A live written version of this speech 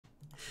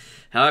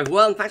Hello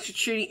everyone, thanks for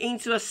tuning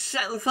into the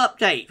 7th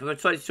update for the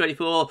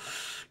 2024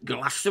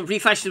 Glastonbury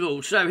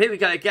Festival. So here we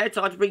go again,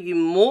 time to bring you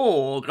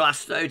more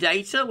Glasto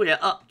data. We are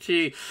up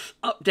to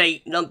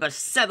update number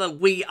 7.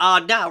 We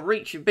are now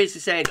reaching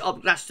business end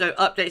of Glasto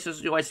updates.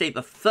 As I say,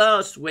 the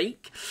first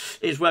week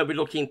is where we're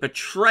looking for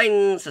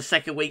trends. The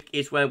second week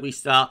is where we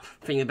start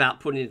thinking about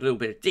putting in a little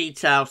bit of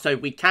detail. So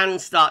we can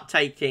start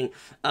taking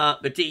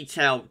the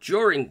detail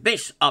during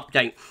this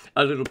update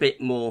a little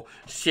bit more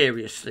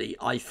seriously,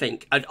 I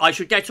think. And I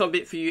should get on a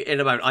bit for you in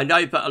a moment. I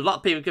know, but a lot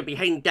of people are going to be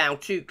heading down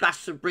to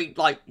Glastonbury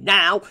like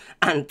now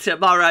and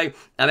tomorrow,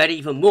 and then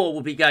even more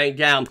will be going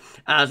down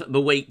as the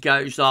week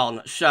goes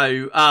on.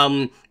 So,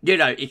 you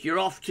know, if you're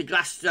off to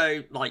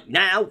Glasto like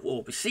now,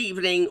 or this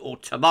evening, or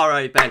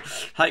tomorrow, then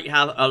hope you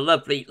have a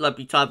lovely,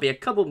 lovely time. Be a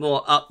couple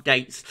more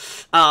updates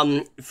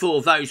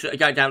for those that are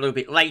going down a little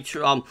bit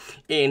later on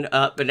in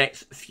the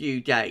next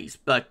few days.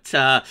 But,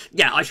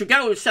 yeah, I should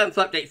go on the 7th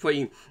update for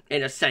you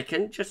in a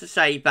second. Just to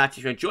say that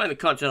if you're enjoying the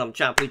content on the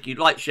channel, please do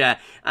like, share,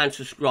 and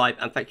subscribe.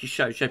 And thank you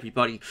so much,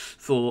 everybody,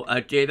 for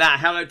doing that.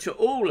 Hello to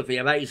all of the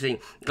amazing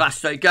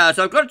Glasto girls.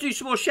 I've got to do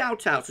some more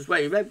shout-outs as well.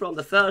 You remember on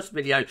the first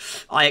video,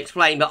 I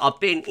explained that I've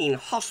been in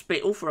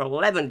hospital for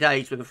 11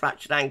 days with a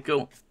fractured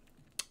ankle.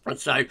 And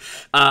so,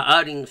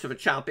 earnings of the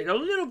channel been a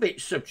little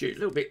bit subdued, a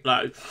little bit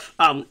low,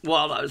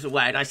 while I was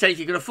away. And I said, if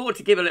you can afford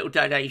to give a little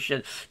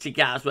donation to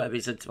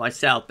GavsWeatherVids and to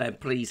myself, then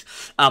please,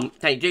 can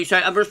you do so?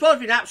 And the response has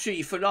been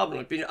absolutely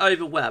phenomenal. It's been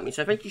overwhelming.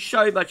 So thank you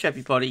so much,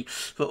 everybody,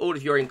 for all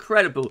of your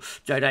incredible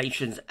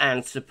donations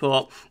and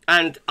support.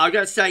 And I'm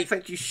going to say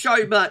thank you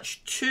so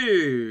much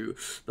to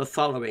the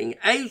following: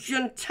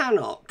 Adrian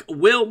Tannock,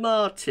 Will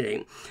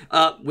Martin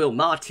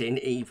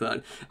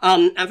even,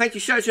 and thank you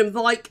so much to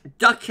Mike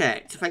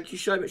Duckett. Thank you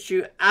so much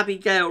to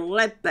Abigail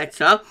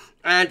Ledbetter,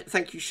 and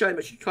thank you so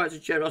much, you kinds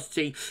of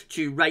generosity,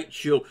 to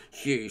Rachel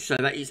Hughes. So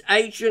that is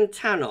Adrian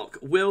Tannock,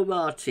 Will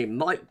Martin,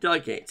 Mike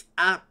Duggett,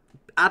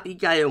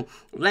 Abigail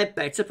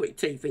Ledbetter, put your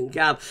teeth in,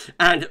 Gav,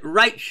 and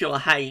Rachel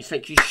Hayes.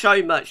 Thank you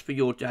so much for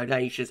your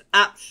donations.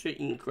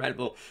 Absolutely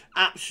incredible,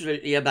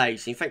 absolutely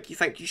amazing. Thank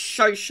you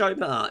so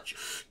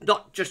much.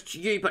 Not just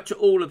to you, but to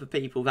all of the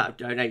people that have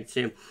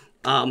donated.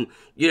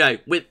 You know,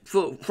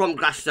 from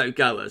Glasto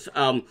goers,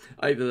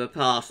 over the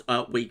past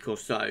week or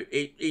so.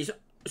 It is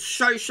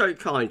so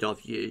kind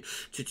of you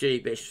to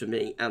do this for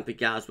me and for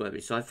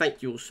GavsWeatherVids. So I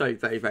thank you all so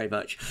very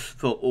much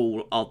for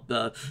all of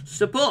the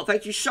support.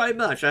 Thank you so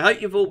much. I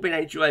hope you've all been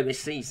enjoying this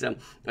season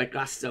of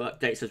Glasto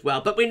updates as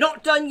well. But we're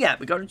not done yet.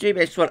 We've got to do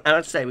this one, and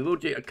I'd say we will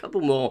do a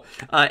couple more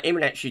in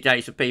the next few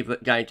days for people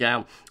that are going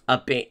down a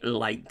bit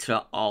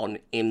later on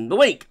in the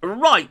week.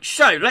 Right,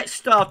 so let's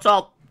start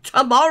off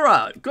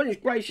tomorrow. Goodness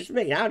gracious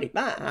me, how did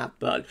that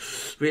happen?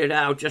 We are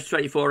now just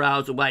 24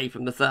 hours away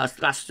from the first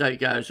Glasto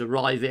goers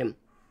arriving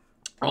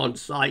on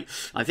site.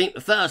 I think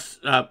the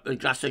first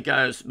Glasto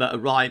goers that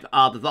arrive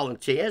are the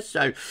volunteers,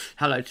 so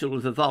hello to all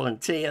of the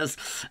volunteers.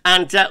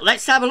 And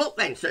let's have a look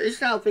then. So this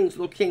is how things are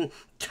looking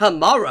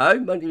tomorrow,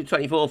 Monday the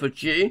 24th of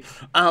June,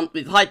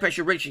 with high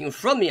pressure reaching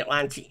from the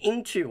Atlantic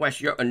into West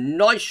Europe, a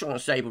nice strong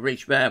and stable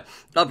reach there.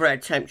 Upper air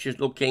temperatures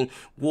looking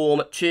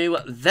warm to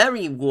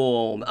very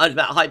warm. Under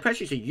that high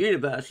pressure, it's a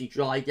universally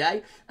dry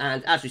day,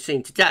 and as we've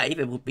seen today,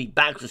 there will be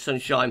bags of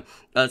sunshine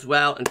as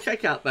well. And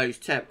check out those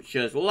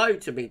temperatures, low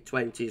to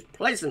mid-20s,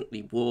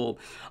 pleasantly warm.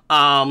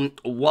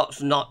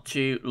 What's not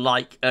to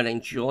like and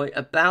enjoy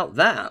about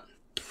that?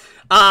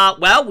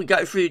 Well, we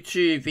go through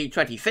to the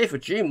 25th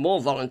of June. More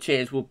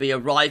volunteers will be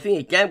arriving.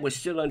 Again, we're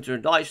still under a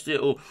nice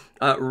little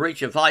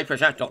ridge of high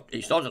pressure.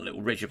 It's not a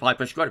little ridge of high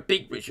pressure, quite a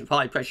big ridge of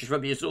high pressure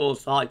from the Azores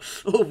side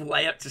all the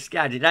way up to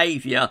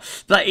Scandinavia.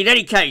 But in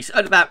any case,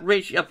 under that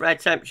ridge, upper air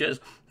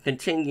temperatures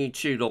continue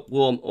to look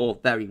warm or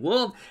very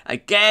warm.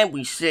 Again,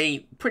 we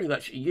see pretty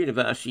much a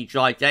universally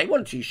dry day. 1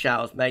 or 2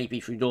 showers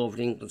maybe through northern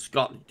England,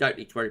 Scotland. Don't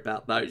need to worry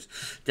about those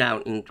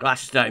down in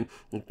Glasto.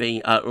 It'll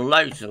be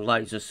loads and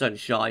loads of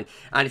sunshine.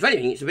 And if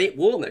anything, it's a bit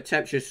warmer.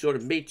 Temperatures sort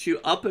of mid to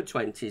upper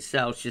 20s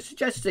Celsius,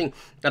 suggesting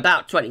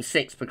about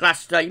 26 for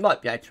Glasto. You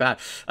might be able to add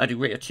a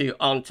degree or two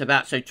onto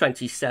that. So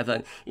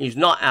 27 is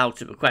not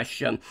out of the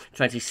question.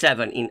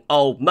 27 in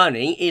old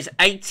money is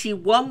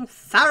 81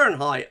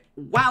 Fahrenheit.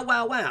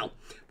 Wow.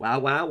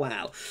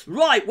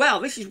 Right, well,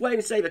 this is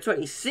Wednesday the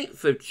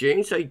 26th of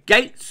June, so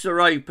gates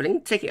are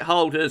opening. Ticket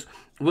holders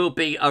will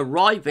be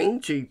arriving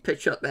to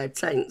pitch up their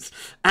tents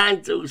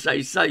and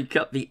also soak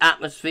up the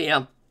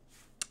atmosphere.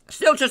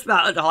 Still just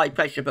about under high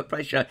pressure, but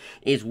pressure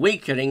is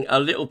weakening a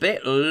little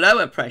bit.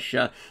 Lower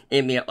pressure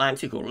in the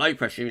Atlantic, or low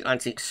pressure in the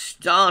Atlantic,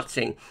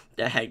 starting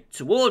to head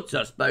towards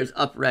us. Those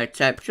upper air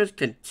temperatures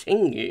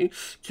continue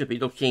to be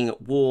looking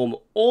warm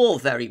or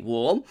very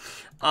warm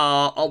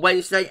on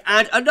Wednesday,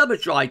 and another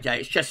dry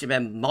day. It's just there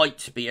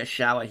might be a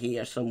shower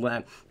here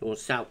somewhere or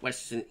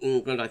southwestern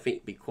England. I think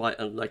it'd be quite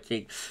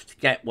unlucky to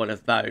get one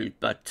of those,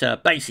 but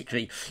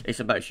basically it's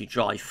a mostly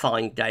dry,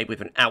 fine day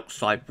with an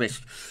outside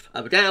risk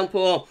of a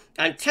downpour.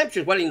 And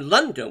temperatures, well, in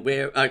London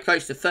we're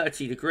close to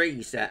 30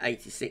 degrees there,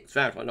 86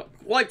 Fahrenheit, not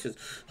quite as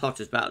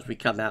hot as that as we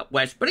come out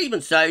west, but even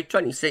so,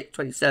 26,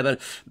 27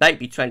 27,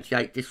 maybe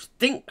 28,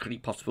 distinctly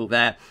possible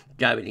there,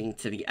 going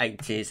into the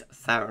 80s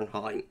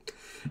Fahrenheit.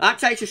 That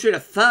takes us through to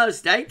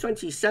Thursday,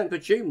 27th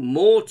of June.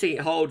 More ticket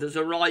holders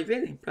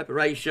arriving in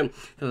preparation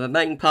for the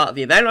main part of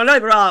the event. I know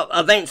there are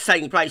events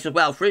taking place as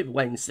well through the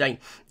Wednesday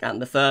and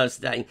the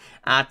Thursday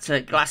at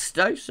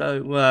Glasto,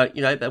 so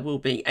you know, there will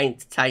be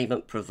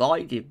entertainment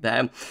provided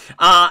there.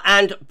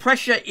 And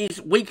pressure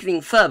is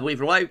weakening further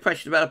with low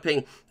pressure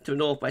developing to the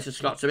northwest of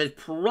Scotland. So there's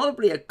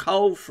probably a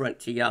cold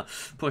front here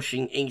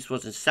pushing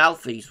eastwards and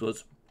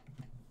southeastwards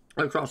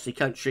across the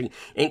country,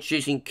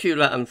 introducing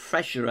cooler and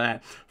fresher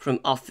air from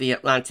off the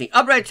Atlantic.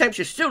 Upper air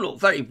temperatures still look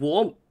very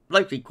warm,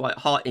 locally quite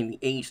hot in the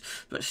east,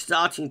 but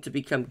starting to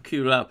become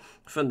cooler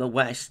from the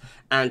west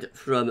and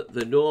from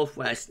the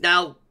northwest.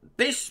 Now,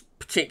 this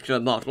particular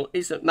model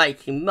isn't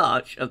making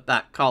much of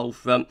that cold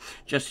front,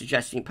 just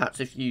suggesting perhaps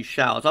a few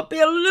showers. I'll be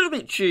a little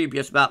bit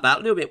dubious about that,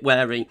 a little bit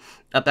wary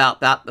about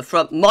that. The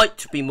front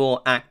might be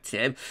more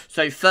active,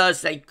 so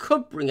Thursday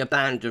could bring a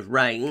band of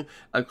rain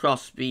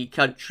across the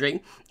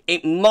country.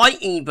 It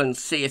might even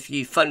see a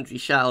few thundery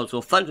showers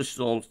or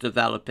thunderstorms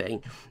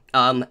developing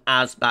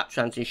as that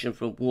transition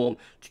from warm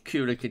to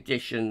cooler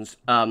conditions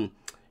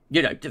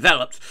you know,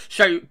 develops.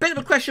 So, bit of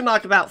a question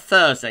mark about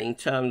Thursday in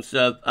terms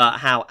of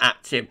how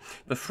active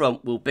the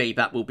front will be.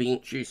 That will be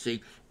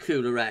introducing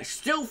cooler air.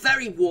 Still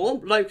very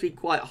warm, locally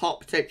quite hot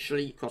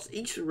potentially across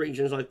eastern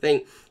regions, I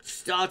think,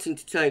 starting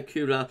to turn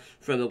cooler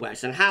from the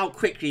west. And how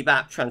quickly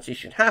that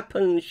transition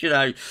happens, you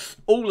know,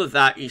 all of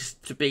that is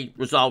to be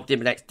resolved in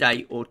the next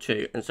day or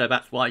two. And so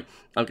that's why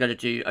I'm going to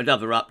do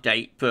another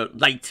update for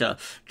later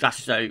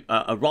Glasto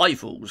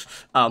arrivals,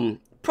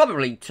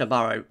 probably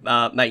tomorrow,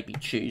 maybe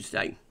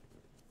Tuesday.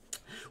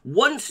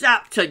 Once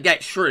that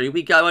gets through,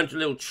 we go under a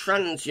little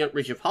transient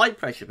ridge of high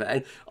pressure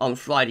then on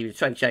Friday the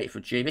 28th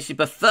of June. This is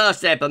the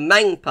first ever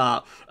main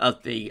part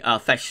of the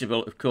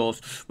festival, of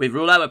course, with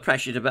lower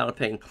pressure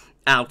developing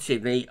out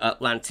in the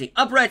Atlantic.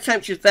 Upper air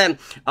temperatures then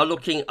are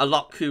looking a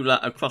lot cooler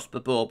across the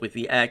board with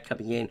the air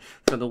coming in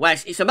from the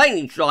west. It's a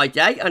mainly dry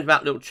day under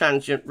that little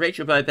transient ridge,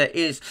 although there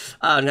is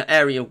an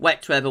area of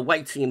wet weather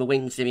waiting in the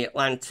winds in the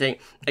Atlantic.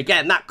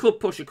 Again, that could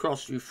push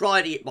across through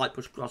Friday, it might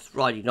push across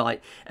Friday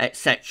night,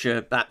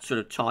 etc. That sort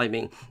of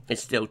timing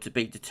is still to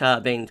be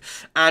determined.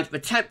 And the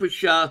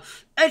temperature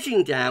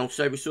edging down,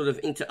 so we're sort of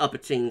into upper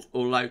teens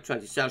or low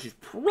 20 Celsius,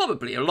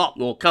 probably a lot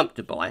more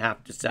comfortable, I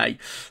have to say,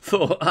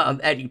 for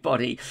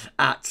anybody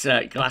at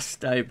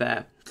Glasto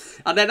there.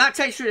 And then that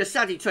takes through to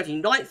Saturday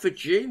 29th of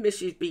June.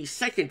 This is the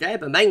second day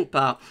of the main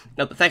part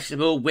of the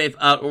festival with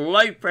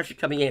low pressure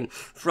coming in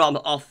from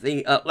off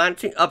the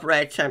Atlantic. Upper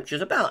air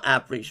temperatures about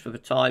average for the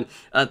time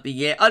of the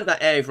year. Under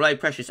that area of low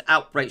pressure,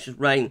 outbreaks of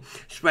rain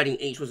spreading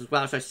eastwards as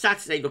well. So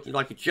Saturday looking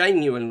like a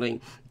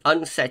genuinely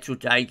unsettled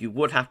day. You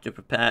would have to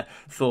prepare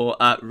for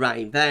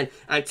rain then.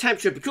 And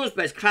temperature, because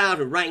there's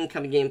cloud and rain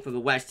coming in from the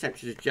west,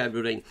 temperatures are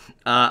generally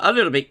a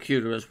little bit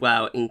cooler as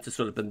well, into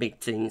sort of the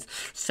mid-teens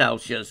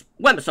Celsius.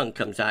 When the sun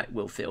comes out, it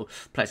will feel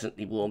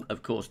pleasantly warm,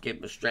 of course,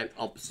 given the strength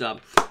of the sun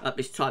at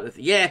this time of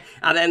the year.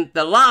 And then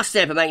the last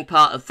day of the main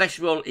part of the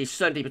festival is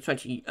Sunday the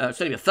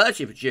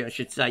 30th of June, I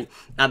should say.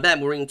 And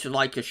then we're into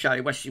like a showy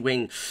westerly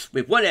wind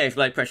with one area of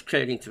low pressure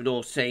clearing into the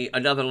North Sea.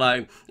 Another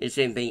low is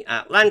in the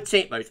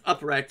Atlantic. Those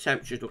upper air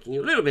temperatures looking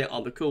a little bit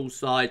on the cool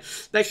side.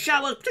 There's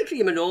showers,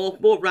 particularly in the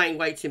north, more rain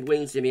waiting,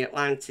 winds in the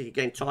Atlantic.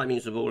 Again,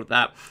 timings of all of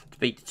that to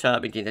be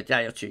determined in a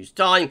day or two's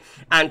time.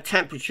 And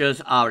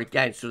temperatures are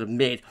again sort of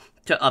mid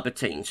to upper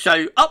teens.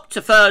 So up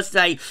to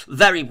Thursday,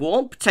 very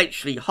warm,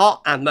 potentially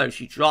hot and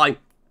mostly dry.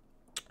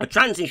 A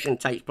transition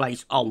takes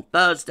place on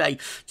Thursday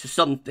to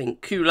something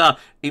cooler.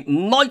 It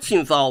might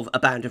involve a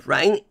band of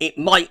rain. It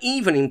might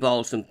even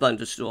involve some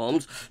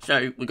thunderstorms.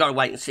 So we've got to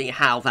wait and see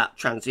how that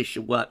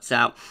transition works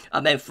out.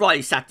 And then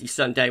Friday, Saturday,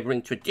 Sunday, we're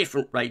into a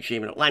different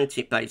regime, an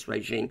Atlantic-based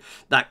regime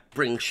that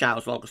brings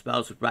showers, longer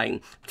spells of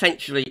rain,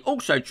 potentially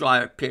also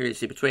drier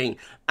periods in between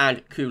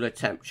and cooler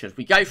temperatures.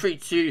 We go through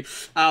to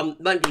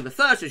Monday the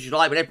 1st of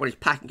July when everybody's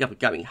packing up and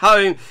going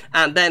home.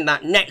 And then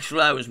that next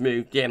low has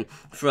moved in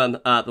from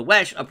the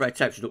west. Upper air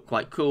temperatures look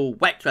quite cool.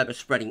 Wet weather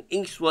spreading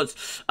eastwards,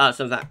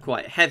 some of that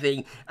quite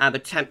heavy, and the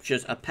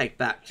temperatures are pegged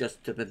back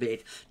just to the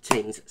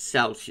mid-teens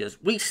Celsius.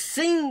 We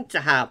seem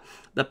to have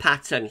the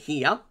pattern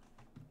here,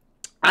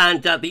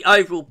 and the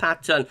overall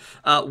pattern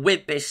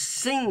with this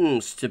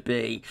seems to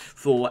be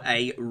for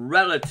a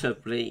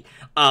relatively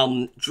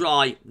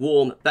dry,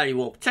 warm, very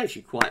warm,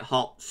 potentially quite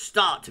hot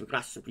start to the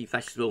Glastonbury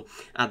Festival,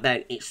 and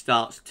then it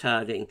starts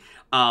turning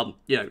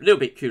you know, a little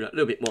bit cooler, a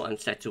little bit more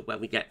unsettled when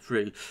we get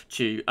through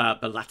to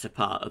the latter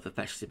part of the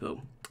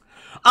festival.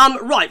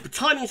 Right, the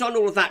timings on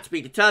all of that to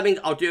be determined.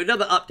 I'll do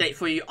another update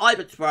for you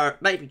either tomorrow,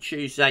 maybe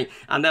Tuesday,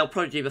 and they'll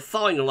probably do the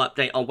final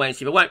update on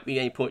Wednesday. There won't be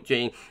any point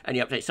doing any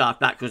updates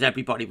after that because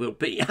everybody will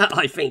be,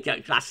 I think,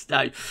 at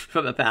Glasto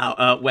from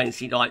about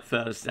Wednesday night,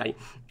 Thursday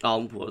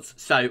onwards.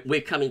 So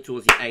we're coming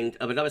towards the end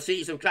of another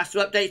season of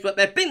Glasto updates, but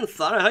they've been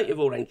fun. I hope you've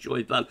all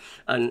enjoyed them.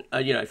 And,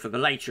 you know, for the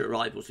later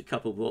arrivals, a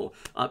couple more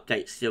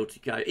updates still to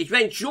go. If you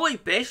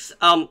enjoyed this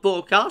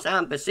broadcast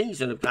and the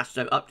season of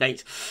Glasto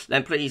updates,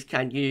 then please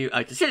can you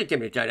consider giving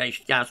send me a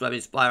donation to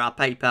GavsWeatherVids via our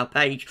PayPal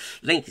page.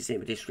 Link is in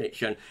the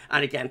description.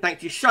 And again,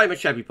 thank you so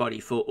much, everybody,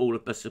 for all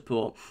of the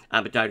support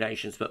and the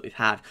donations that we've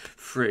had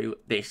through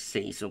this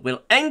season.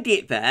 We'll end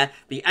it there.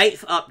 The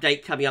 8th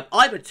update coming up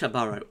either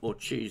tomorrow or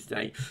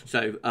Tuesday.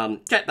 So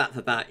check back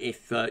for that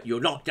if you're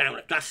not down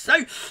at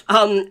Glasto.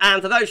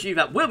 And for those of you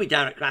that will be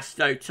down at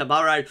Glasto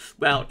tomorrow,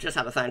 well, just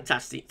have a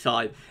fantastic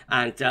time.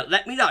 And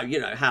let me know, you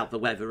know, how the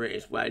weather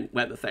is when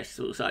the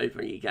festival's over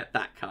and you get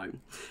back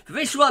home. For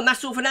this one,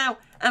 that's all for now.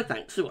 And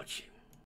thanks for watching.